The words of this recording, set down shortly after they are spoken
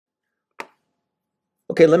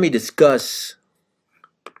Okay, let me discuss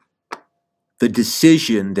the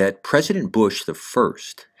decision that President Bush the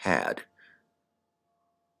first had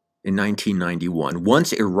in 1991,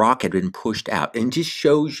 once Iraq had been pushed out, and just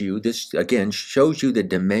shows you, this again shows you the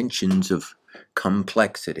dimensions of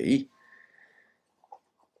complexity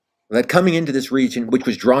that coming into this region, which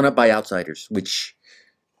was drawn up by outsiders,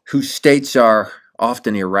 whose states are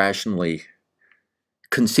often irrationally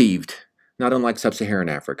conceived, not unlike sub-Saharan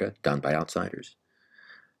Africa, done by outsiders.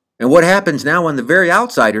 And what happens now when the very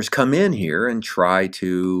outsiders come in here and try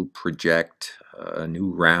to project a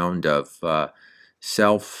new round of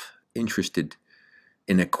self-interested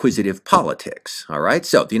and acquisitive politics, all right?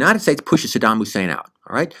 So the United States pushes Saddam Hussein out,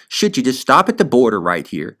 all right? Should you just stop at the border right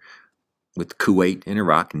here with Kuwait and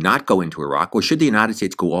Iraq, not go into Iraq, or should the United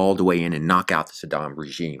States go all the way in and knock out the Saddam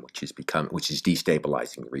regime, which is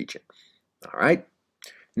destabilizing the region, all right?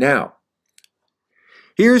 Now,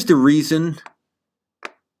 here's the reason.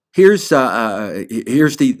 Here's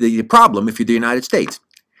the problem if you're the United States.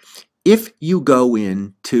 If you go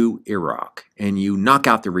into Iraq and you knock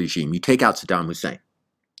out the regime, you take out Saddam Hussein.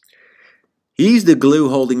 He's the glue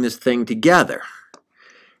holding this thing together.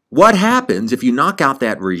 What happens if you knock out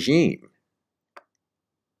that regime?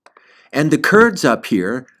 And the Kurds up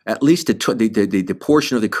here, at least the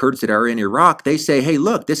portion of the Kurds that are in Iraq, they say, hey,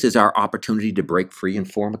 look, this is our opportunity to break free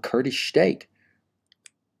and form a Kurdish state.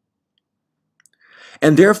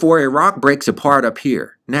 And therefore, Iraq breaks apart up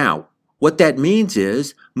here. Now, what that means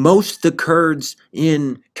is most of the Kurds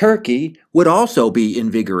in Turkey would also be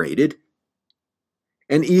invigorated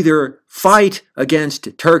and either fight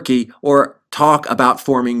against Turkey or talk about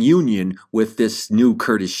forming union with this new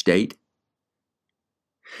Kurdish state.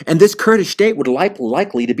 And this Kurdish state would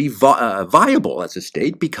likely to be viable as a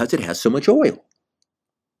state because it has so much oil.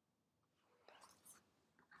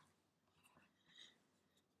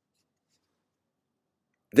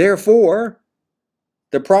 Therefore,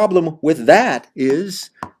 the problem with that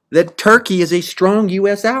is that Turkey is a strong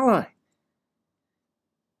U.S. ally.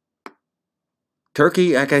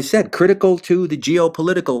 Turkey, like I said, critical to the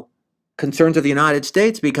geopolitical concerns of the United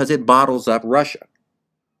States because it bottles up Russia.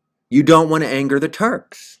 You don't want to anger the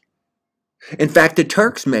Turks. In fact, the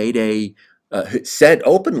Turks said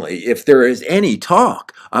openly, if there is any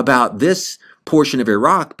talk about this portion of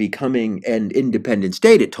Iraq becoming an independent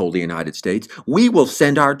state, it told the United States, we will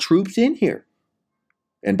send our troops in here.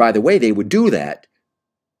 And by the way, they would do that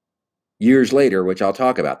years later, which I'll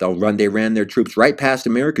talk about. They ran their troops right past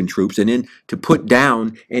American troops and in to put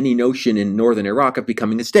down any notion in northern Iraq of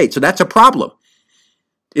becoming a state. So that's a problem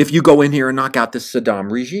if you go in here and knock out the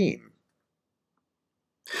Saddam regime.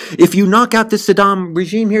 If you knock out this Saddam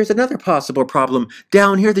regime, here's another possible problem.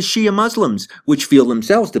 Down here, the Shia Muslims, which feel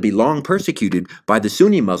themselves to be long persecuted by the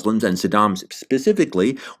Sunni Muslims and Saddam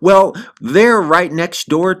specifically, well, they're right next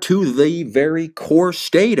door to the very core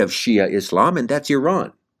state of Shia Islam, and that's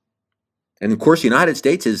Iran. And of course, the United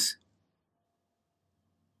States is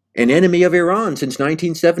an enemy of Iran since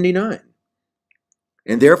 1979.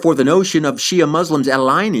 And therefore, the notion of Shia Muslims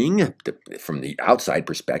aligning, from the outside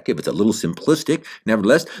perspective, it's a little simplistic.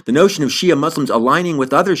 Nevertheless, the notion of Shia Muslims aligning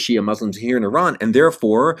with other Shia Muslims here in Iran, and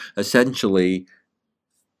therefore, essentially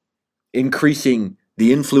increasing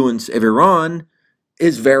the influence of Iran,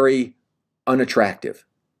 is very unattractive.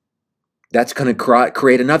 That's going to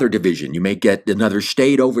create another division. You may get another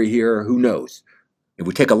state over here, who knows? It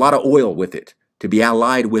would take a lot of oil with it to be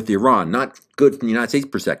allied with Iran. Not good from the United States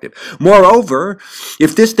perspective. Moreover,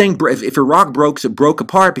 if Iraq broke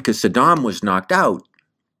apart because Saddam was knocked out,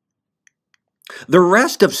 the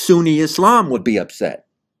rest of Sunni Islam would be upset,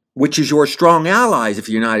 which is your strong allies of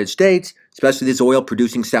the United States, especially this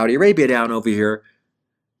oil-producing Saudi Arabia down over here,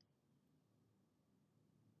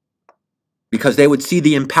 because they would see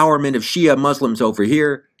the empowerment of Shia Muslims over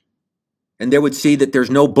here, and they would see that there's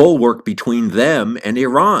no bulwark between them and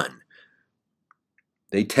Iran.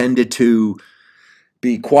 They tended to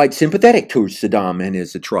be quite sympathetic to Saddam and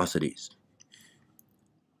his atrocities.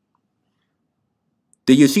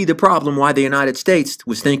 Do you see the problem why the United States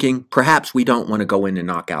was thinking, perhaps we don't want to go in and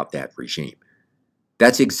knock out that regime?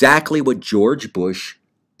 That's exactly what George Bush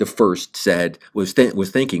the first said, was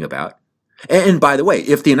thinking about. And by the way,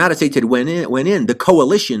 if the United States had went in, the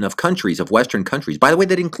coalition of countries, of Western countries, by the way,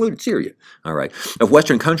 that included Syria, all right, of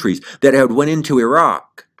Western countries that had went into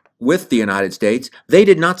Iraq with the United States, they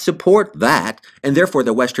did not support that, and therefore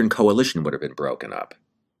the Western coalition would have been broken up.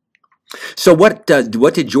 So what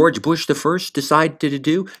did George Bush the first decide to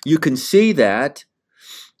do? You can see that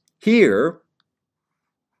here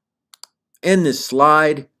in this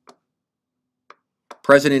slide.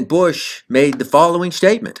 President Bush made the following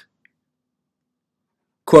statement.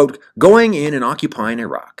 Quote, going in and occupying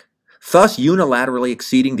Iraq, thus unilaterally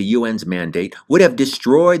exceeding the UN's mandate, would have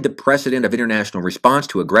destroyed the precedent of international response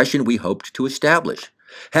to aggression we hoped to establish.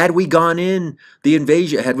 Had we gone the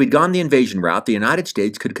invasion route, the United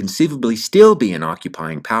States could conceivably still be an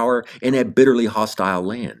occupying power in a bitterly hostile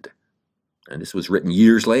land. And this was written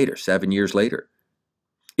years later, 7 years later.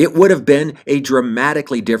 It would have been a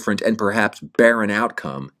dramatically different and perhaps barren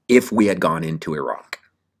outcome if we had gone into Iraq.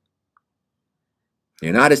 The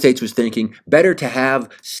United States was thinking better to have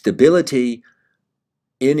stability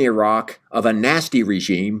in Iraq of a nasty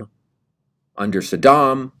regime under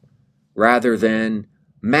Saddam rather than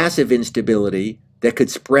massive instability that could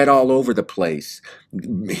spread all over the place.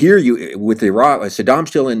 Here, with Iraq, Saddam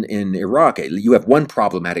still in Iraq, you have one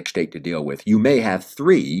problematic state to deal with. You may have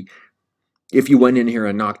three if you went in here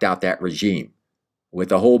and knocked out that regime,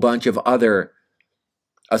 with a whole bunch of other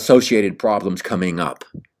associated problems coming up.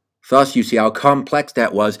 Thus, you see how complex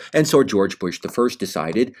that was, and so George Bush I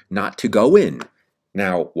decided not to go in.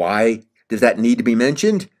 Now, why does that need to be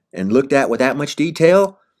mentioned and looked at with that much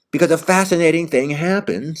detail? Because a fascinating thing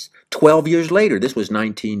happens 12 years later. This was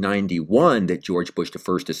 1991 that George Bush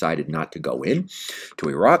I decided not to go in to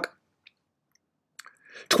Iraq.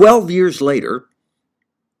 12 years later,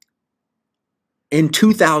 in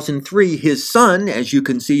 2003, his son, as you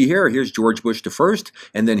can see here, here's George Bush I,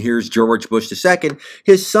 and then here's George Bush II.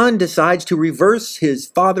 His son decides to reverse his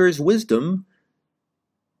father's wisdom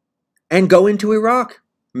and go into Iraq,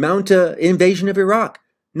 mount an invasion of Iraq.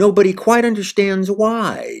 Nobody quite understands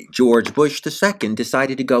why George Bush II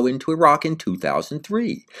decided to go into Iraq in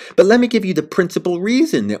 2003. But let me give you the principal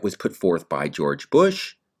reason that was put forth by George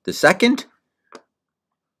Bush II.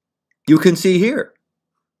 You can see here.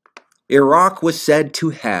 Iraq was said to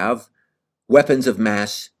have weapons of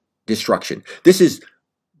mass destruction. This is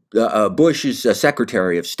Bush's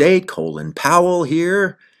Secretary of State, Colin Powell,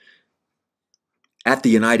 here at the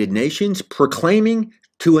United Nations, proclaiming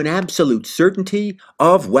to an absolute certainty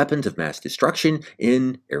of weapons of mass destruction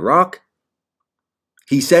in Iraq.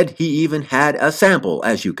 He said he even had a sample,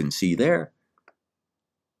 as you can see there.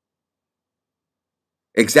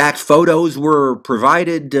 Exact photos were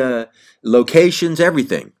provided, locations,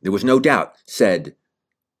 everything. There was no doubt, said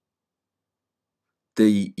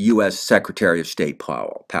the U.S. Secretary of State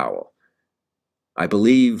Powell. I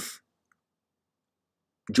believe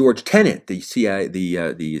George Tenet, the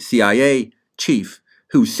CIA chief,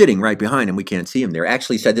 who's sitting right behind him, we can't see him there,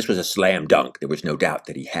 actually said this was a slam dunk. There was no doubt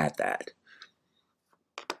that he had that.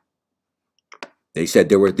 They said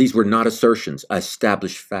these were not assertions,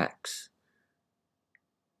 established facts.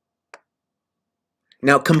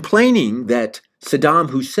 Now, complaining that Saddam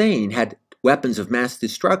Hussein had weapons of mass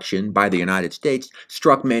destruction by the United States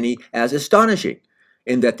struck many as astonishing,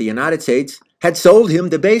 in that the United States had sold him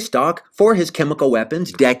the base stock for his chemical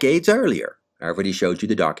weapons decades earlier. I already showed you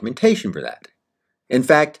the documentation for that. In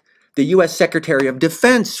fact, the U.S. Secretary of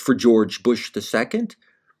Defense for George Bush II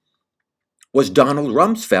was Donald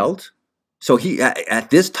Rumsfeld. So at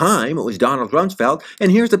this time, it was Donald Rumsfeld.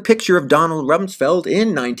 And here's a picture of Donald Rumsfeld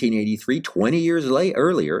in 1983, 20 years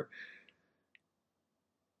earlier,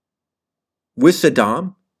 with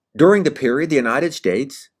Saddam. During the period, the United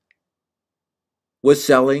States was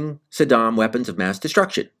selling Saddam weapons of mass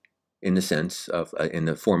destruction in the sense of, in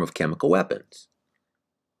the form of chemical weapons.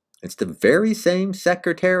 It's the very same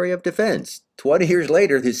Secretary of Defense, 20 years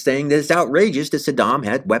later, is saying that it's outrageous that Saddam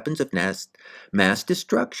had weapons of mass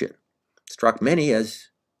destruction. Struck many as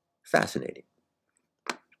fascinating.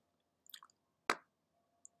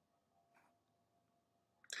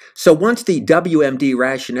 So once the WMD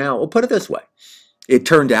rationale, we'll put it this way, it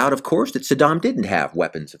turned out, of course, that Saddam didn't have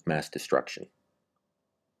weapons of mass destruction.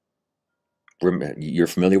 You're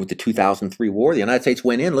familiar with the 2003 war. The United States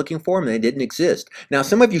went in looking for them, and they didn't exist. Now,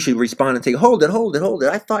 some of you should respond and say, hold it, hold it, hold it.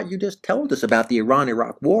 I thought you just told us about the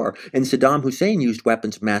Iran-Iraq war, and Saddam Hussein used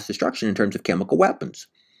weapons of mass destruction in terms of chemical weapons.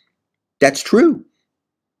 That's true.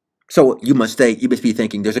 So you must be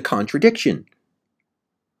thinking there's a contradiction.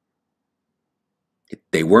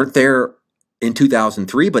 They weren't there in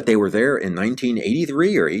 2003, but they were there in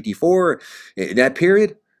 1983 or 84, in that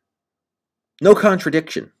period. No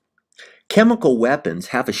contradiction. Chemical weapons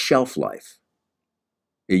have a shelf life.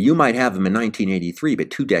 You might have them in 1983,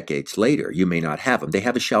 but 2 decades later, you may not have them. They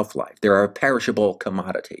have a shelf life. They're a perishable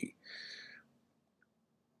commodity.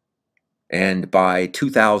 And by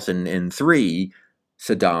 2003,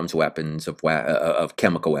 Saddam's weapons of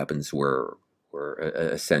chemical weapons were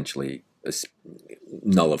essentially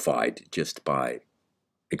nullified just by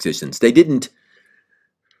existence. They didn't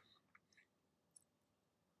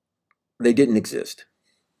exist.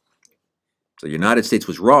 So the United States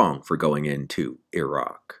was wrong for going into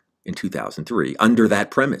Iraq in 2003 under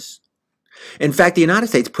that premise. In fact, the United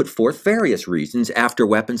States put forth various reasons after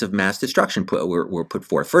weapons of mass destruction were put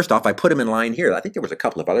forth. First off, I put them in line here. I think there was a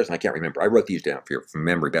couple of others, and I can't remember. I wrote these down from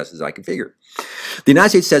memory best as I can figure. The United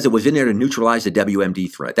States says it was in there to neutralize the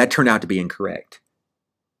WMD threat. That turned out to be incorrect.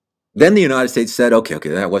 Then the United States said, okay,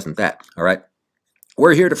 that wasn't that, all right?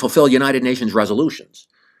 We're here to fulfill United Nations resolutions.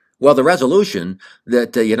 Well, the resolution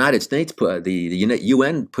that the United States put, the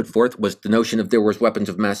UN put forth, was the notion of there was weapons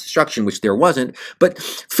of mass destruction, which there wasn't. But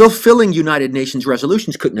fulfilling United Nations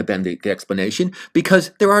resolutions couldn't have been the explanation,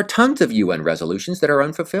 because there are tons of UN resolutions that are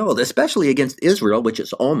unfulfilled, especially against Israel, which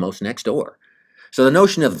is almost next door. So the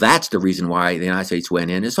notion of that's the reason why the United States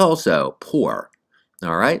went in is also poor.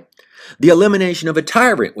 All right? The elimination of a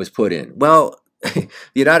tyrant was put in. Well, the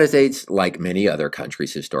United States, like many other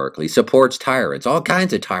countries historically, supports tyrants, all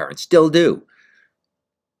kinds of tyrants, still do.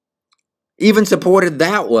 Even supported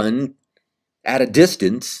that one at a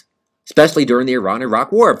distance, especially during the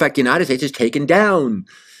Iran-Iraq War. In fact, the United States has taken down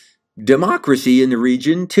democracy in the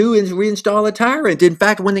region to reinstall a tyrant. In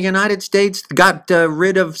fact, when the United States got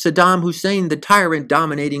rid of Saddam Hussein, the tyrant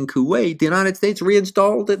dominating Kuwait, the United States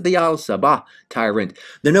reinstalled the al-Sabah tyrant.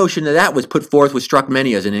 The notion that was put forth was struck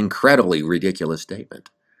many as an incredibly ridiculous statement.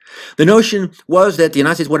 The notion was that the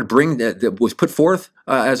United States wanted to bring, that was put forth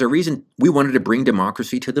as a reason we wanted to bring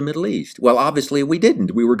democracy to the Middle East. Well, obviously we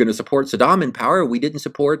didn't. We were going to support Saddam in power. We didn't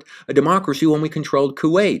support a democracy when we controlled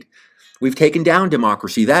Kuwait. We've taken down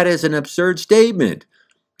democracy. That is an absurd statement,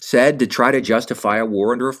 said to try to justify a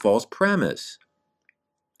war under a false premise.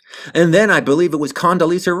 And then I believe it was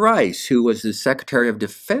Condoleezza Rice, who was the Secretary of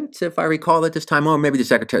Defense, if I recall at this time, or maybe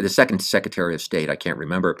the second Secretary of State, I can't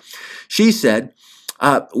remember. She said,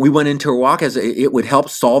 we went into Iraq as it would help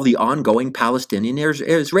solve the ongoing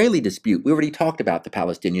Palestinian-Israeli dispute. We already talked about the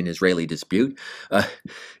Palestinian-Israeli dispute.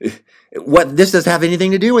 What this doesn't have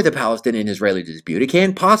anything to do with the Palestinian-Israeli dispute. It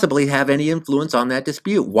can't possibly have any influence on that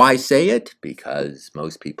dispute. Why say it? Because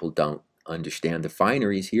most people don't understand the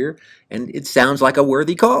fineries here, and it sounds like a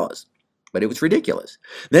worthy cause. But it was ridiculous.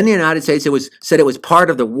 Then the United States said it was part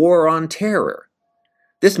of the war on terror.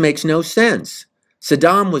 This makes no sense.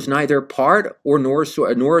 Saddam was neither part nor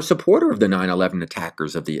a supporter of the 9/11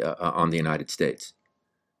 attackers of on the United States.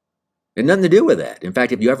 It had nothing to do with that. In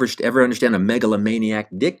fact, if you ever understand a megalomaniac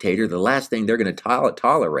dictator, the last thing they're going to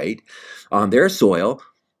tolerate on their soil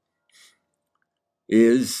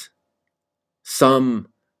is some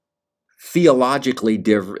theologically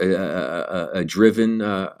driven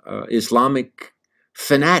Islamic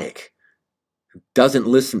fanatic. Doesn't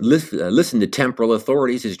listen to temporal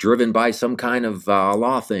authorities, is driven by some kind of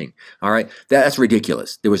law thing. All right, that's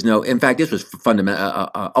ridiculous. There was no, in fact, this was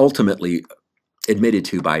ultimately admitted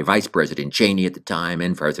to by Vice President Cheney at the time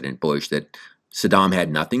and President Bush, that Saddam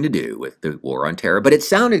had nothing to do with the war on terror. But it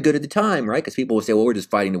sounded good at the time, right? Because people would say, well, we're just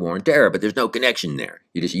fighting the war on terror, but there's no connection there.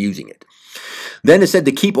 You're just using it. Then it said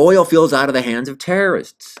to keep oil fields out of the hands of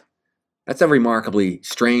terrorists. That's a remarkably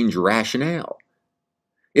strange rationale.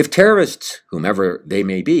 If terrorists, whomever they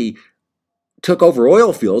may be, took over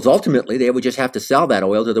oil fields, ultimately they would just have to sell that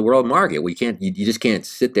oil to the world market. You just can't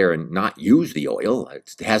sit there and not use the oil.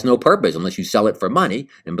 It has no purpose unless you sell it for money.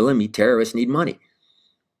 And believe me, terrorists need money.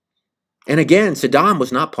 And again, Saddam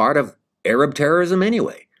was not part of Arab terrorism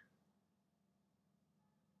anyway.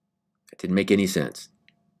 It didn't make any sense.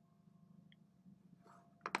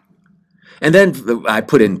 And then I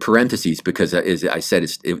put in parentheses because, as I said,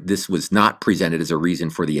 this was not presented as a reason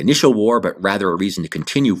for the initial war, but rather a reason to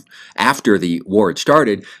continue after the war had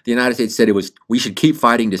started. The United States said we should keep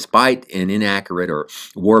fighting despite an inaccurate or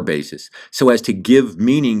war basis, so as to give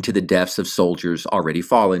meaning to the deaths of soldiers already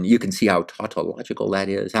fallen. You can see how tautological that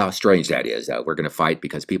is, how strange that is. We're going to fight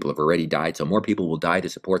because people have already died, so more people will die to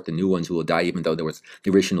support the new ones who will die, even though there was the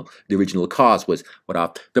original cause was what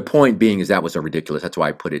off. The point being is that was so ridiculous. That's why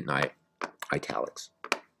I put it in italics.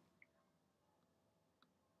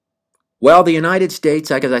 Well, the United States,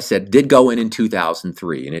 like as I said, did go in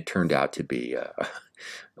 2003, and it turned out to be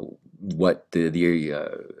what the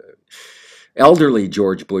elderly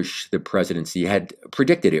George Bush, the presidency, had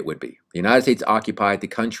predicted it would be. The United States occupied the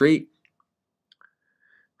country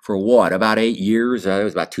for what, about 8 years? It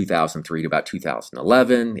was about 2003 to about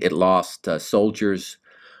 2011. It lost soldiers.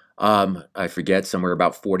 I forget, somewhere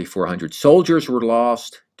about 4,400 soldiers were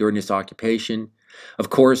lost during this occupation. Of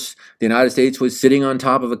course, the United States was sitting on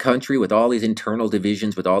top of a country with all these internal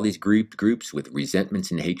divisions, with all these groups with resentments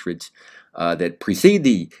and hatreds that precede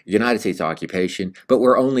the United States occupation, but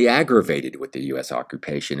were only aggravated with the U.S.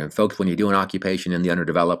 occupation. And folks, when you do an occupation in the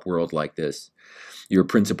underdeveloped world like this, your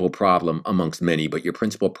principal problem amongst many, but your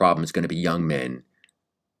principal problem is going to be young men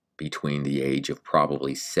between the age of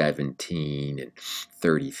probably 17 and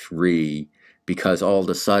 33, because all of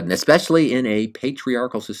a sudden, especially in a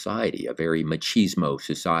patriarchal society, a very machismo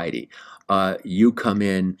society, you come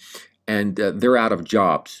in and they're out of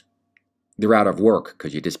jobs. They're out of work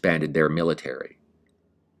because you disbanded their military.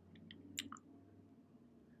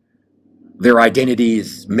 Their identity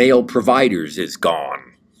as male providers is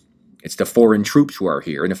gone. It's the foreign troops who are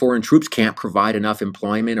here, and the foreign troops can't provide enough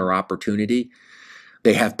employment or opportunity.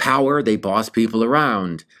 They have power, they boss people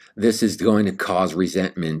around. This is going to cause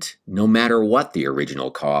resentment, no matter what the original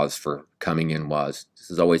cause for coming in was. This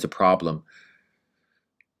is always a problem.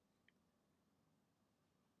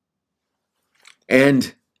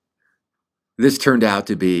 And this turned out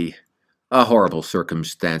to be a horrible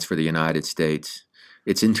circumstance for the United States.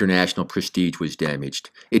 Its international prestige was damaged.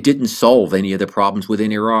 It didn't solve any of the problems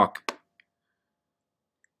within Iraq.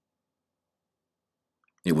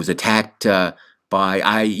 It was attacked by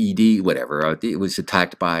IED, whatever. It was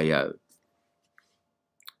attacked by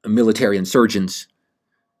military insurgents.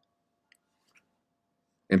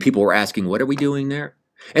 And people were asking, what are we doing there?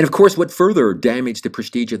 And of course, what further damaged the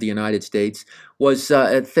prestige of the United States was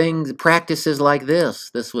practices like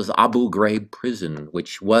this. This was Abu Ghraib prison,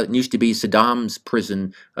 which used to be Saddam's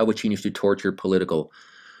prison, which he used to torture political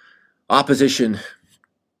opposition.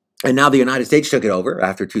 And now the United States took it over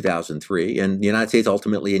after 2003, and the United States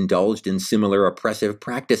ultimately indulged in similar oppressive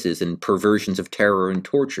practices and perversions of terror and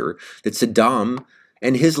torture that Saddam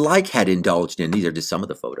and his like had indulged in. These are just some of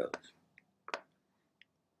the photos.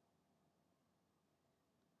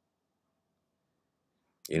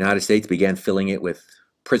 The United States began filling it with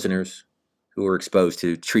prisoners who were exposed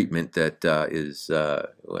to treatment that is,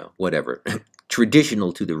 well, whatever,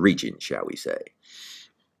 traditional to the region, shall we say.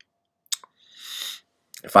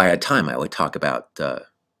 If I had time, I would talk about the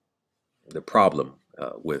problem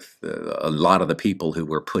with a lot of the people who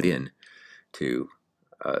were put in to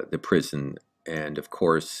the prison. And of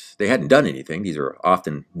course, they hadn't done anything. These are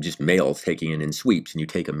often just males taking in sweeps, and you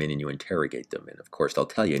take them in and you interrogate them. And of course, they'll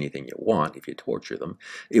tell you anything you want if you torture them.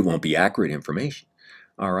 It won't be accurate information.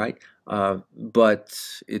 All right. But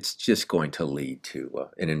it's just going to lead to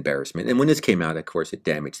an embarrassment. And when this came out, of course, it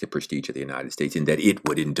damaged the prestige of the United States in that it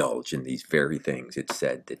would indulge in these very things it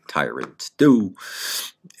said that tyrants do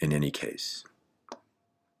in any case.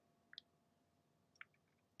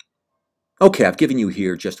 Okay, I've given you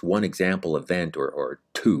here just one example event or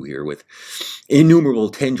two here with innumerable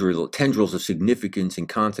tendrils of significance and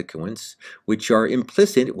consequence, which are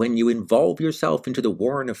implicit when you involve yourself into the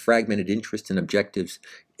warren of fragmented interests and objectives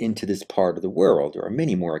into this part of the world. There are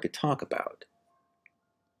many more I could talk about.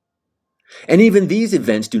 And even these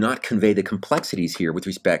events do not convey the complexities here with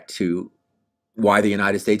respect to why the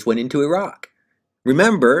United States went into Iraq.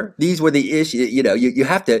 Remember, these were the issues, you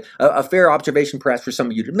have to, a fair observation perhaps for some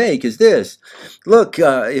of you to make is this. Look,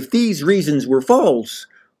 if these reasons were false,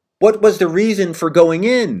 what was the reason for going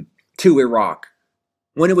in to Iraq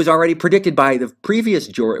when it was already predicted by the previous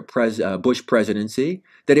Bush presidency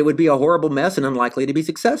that it would be a horrible mess and unlikely to be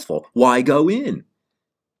successful? Why go in?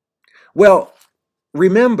 Well,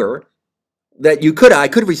 remember that I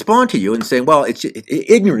could respond to you and say, well,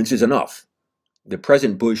 ignorance is enough. The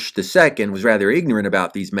President Bush II was rather ignorant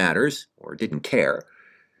about these matters, or didn't care.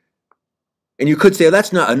 And you could say, well,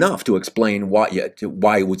 that's not enough to explain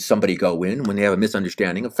why would somebody go in when they have a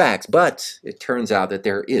misunderstanding of facts. But it turns out that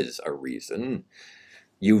there is a reason.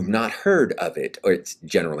 You've not heard of it, or it's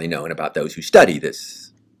generally known about those who study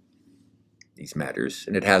these matters.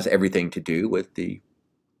 And it has everything to do with the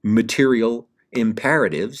material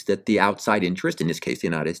imperatives that the outside interest, in this case the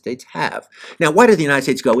United States, have. Now, why did the United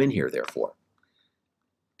States go in here, therefore?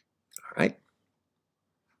 All right.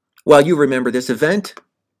 Well, you remember this event,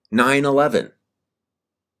 9/11,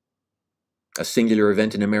 a singular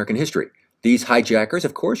event in American history. These hijackers,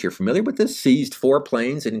 of course, you're familiar with this, seized 4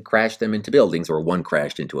 planes and crashed them into buildings, or one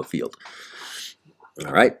crashed into a field.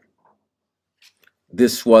 All right.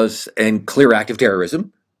 This was a clear act of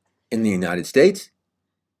terrorism in the United States.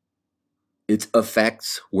 Its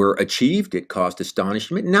effects were achieved. It caused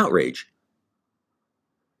astonishment and outrage.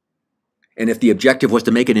 And if the objective was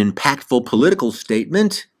to make an impactful political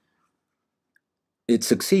statement, it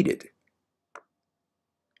succeeded.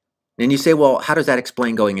 And you say, well, how does that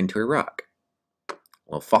explain going into Iraq?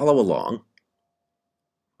 Well, follow along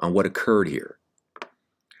on what occurred here.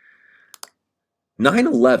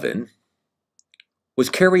 9/11 was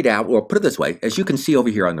carried out, or put it this way, as you can see over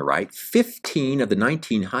here on the right, 15 of the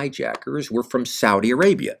 19 hijackers were from Saudi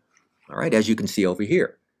Arabia. All right, as you can see over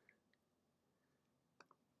here.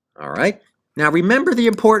 All right. Now remember the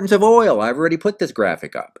importance of oil. I've already put this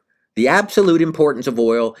graphic up. The absolute importance of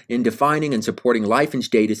oil in defining and supporting life and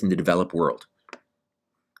status in the developed world.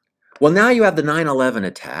 Well, now you have the 9/11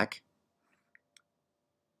 attack,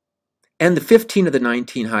 and the 15 of the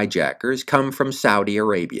 19 hijackers come from Saudi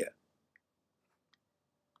Arabia.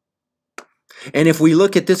 And if we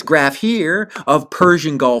look at this graph here of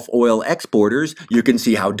Persian Gulf oil exporters, you can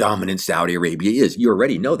see how dominant Saudi Arabia is. You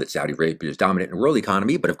already know that Saudi Arabia is dominant in the world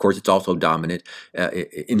economy, but of course it's also dominant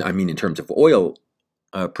in terms of oil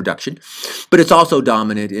production, but it's also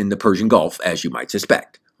dominant in the Persian Gulf, as you might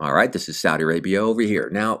suspect. All right, this is Saudi Arabia over here.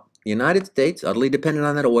 Now, the United States, utterly dependent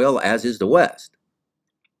on that oil, as is the West.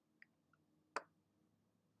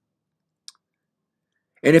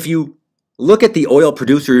 And if you look at the oil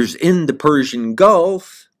producers in the Persian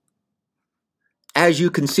Gulf, as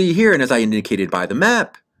you can see here, and as I indicated by the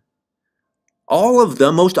map,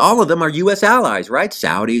 most all of them are U.S. allies, right?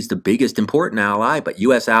 Saudi's the biggest important ally, but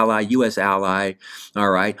U.S. ally, all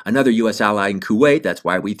right. Another U.S. ally in Kuwait, that's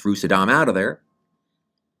why we threw Saddam out of there.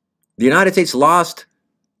 The United States lost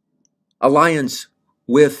alliance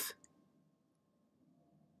with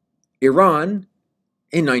Iran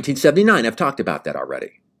in 1979. I've talked about that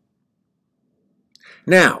already.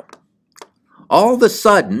 Now, all of a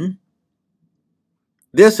sudden,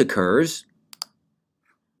 this occurs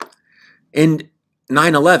in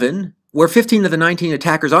 9/11, where 15 of the 19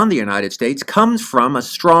 attackers on the United States comes from a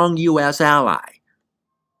strong U.S. ally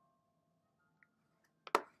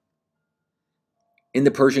in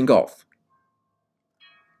the Persian Gulf.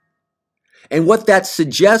 And what that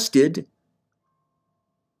suggested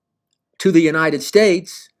to the United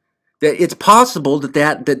States, that it's possible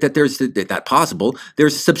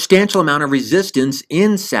there's a substantial amount of resistance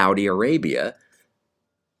in Saudi Arabia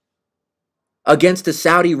against the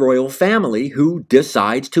Saudi royal family who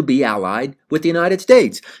decides to be allied with the United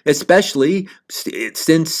States, especially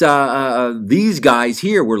since these guys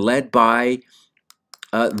here were led by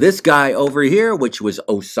this guy over here, which was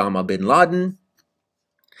Osama bin Laden.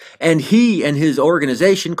 And he and his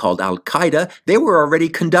organization called Al-Qaeda, they were already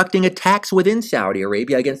conducting attacks within Saudi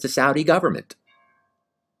Arabia against the Saudi government.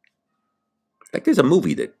 In fact, there's a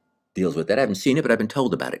movie that deals with that. I haven't seen it, but I've been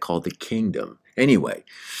told about it, called The Kingdom. Anyway.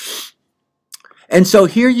 And so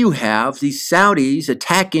here you have these Saudis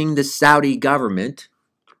attacking the Saudi government,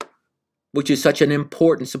 which is such an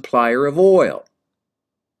important supplier of oil.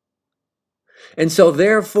 And so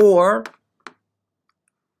therefore,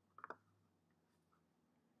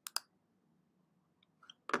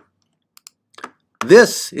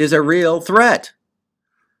 this is a real threat.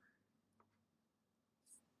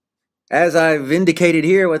 As I've indicated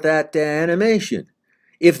here with that animation,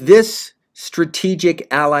 if this strategic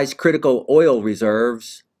ally's critical oil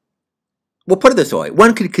reserves, well, put it this way,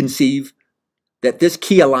 one could conceive that this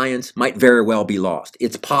key alliance might very well be lost.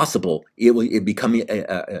 It's possible it will become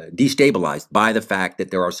destabilized by the fact that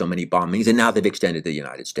there are so many bombings, and now they've extended to the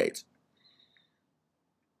United States.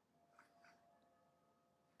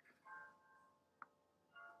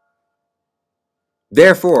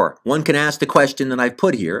 Therefore, one can ask the question that I've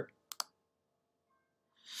put here.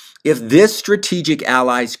 If this strategic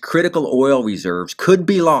ally's critical oil reserves could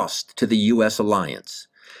be lost to the U.S. alliance,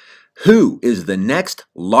 who is the next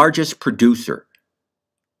largest producer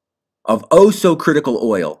of oh-so-critical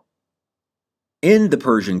oil in the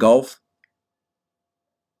Persian Gulf,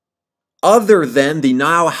 other than the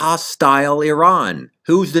now hostile Iran?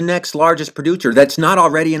 Who's the next largest producer that's not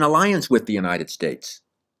already in alliance with the United States?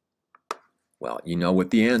 Well, you know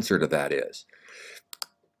what the answer to that is.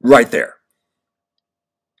 Right there.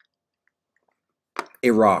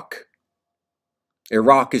 Iraq.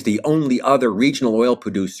 Iraq is the only other regional oil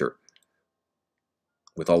producer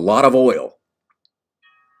with a lot of oil,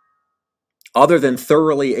 other than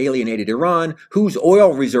thoroughly alienated Iran, whose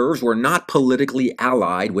oil reserves were not politically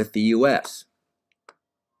allied with the U.S.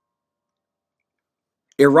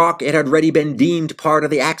 Iraq had already been deemed part of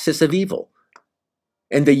the axis of evil,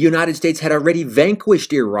 and the United States had already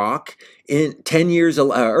vanquished Iraq in 10 years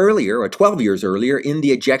earlier, or 12 years earlier, in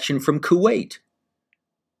the ejection from Kuwait.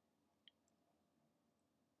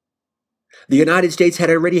 The United States had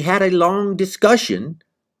already had a long discussion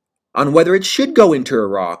on whether it should go into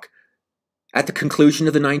Iraq at the conclusion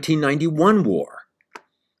of the 1991 war,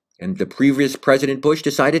 and the previous President Bush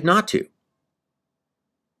decided not to.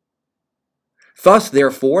 Thus,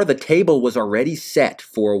 therefore, the table was already set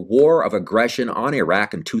for a war of aggression on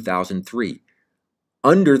Iraq in 2003,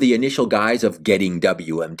 under the initial guise of getting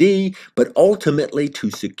WMD, but ultimately to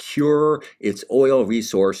secure its oil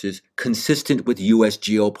resources consistent with U.S.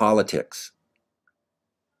 geopolitics.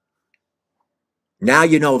 Now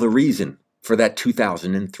you know the reason for that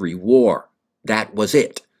 2003 war. that was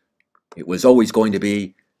it. It was always going to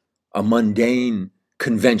be a mundane,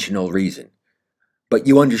 conventional reason. But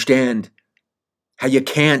you understand how you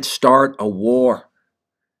can't start a war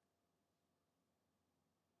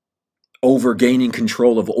over gaining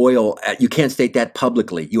control of oil. You can't state that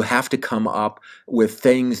publicly. You have to come up with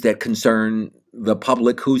things that concern the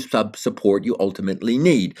public whose support you ultimately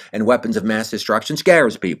need. And weapons of mass destruction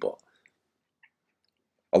scares people.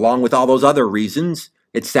 Along with all those other reasons,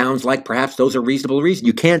 it sounds like perhaps those are reasonable reasons.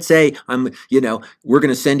 You can't say, we're going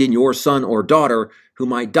to send in your son or daughter who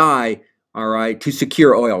might die, all right, to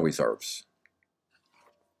secure oil reserves.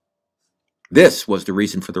 This was the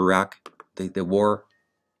reason for the war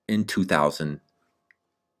in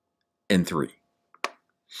 2003.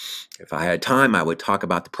 If I had time, I would talk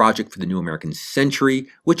about the Project for the New American Century,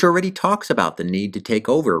 which already talks about the need to take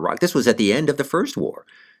over Iraq. This was at the end of the first war.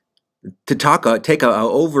 To take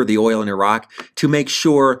over the oil in Iraq to make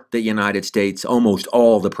sure the United States, almost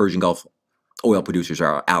all the Persian Gulf oil producers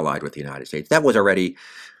are allied with the United States. That was already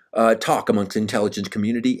talk amongst the intelligence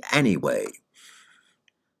community anyway.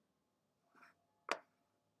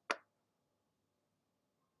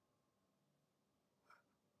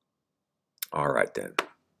 All right then.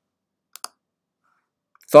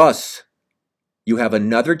 Thus, you have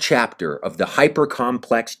another chapter of the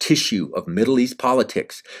hyper-complex tissue of Middle East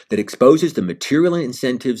politics that exposes the material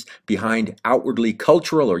incentives behind outwardly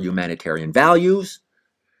cultural or humanitarian values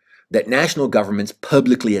that national governments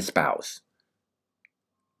publicly espouse.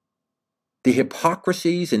 The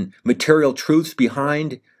hypocrisies and material truths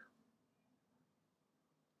behind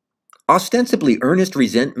ostensibly earnest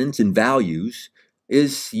resentments and values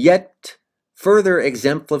is yet further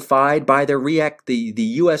exemplified by the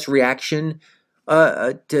U.S. reaction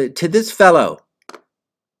to this fellow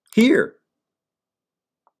here.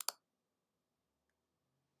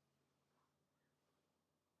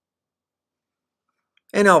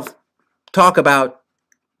 And I'll talk about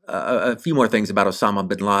a few more things about Osama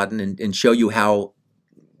bin Laden and show you how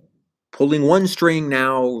pulling one string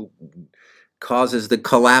now causes the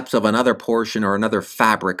collapse of another portion or another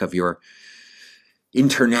fabric of your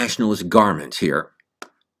internationalist garment here.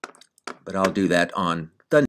 But I'll do that on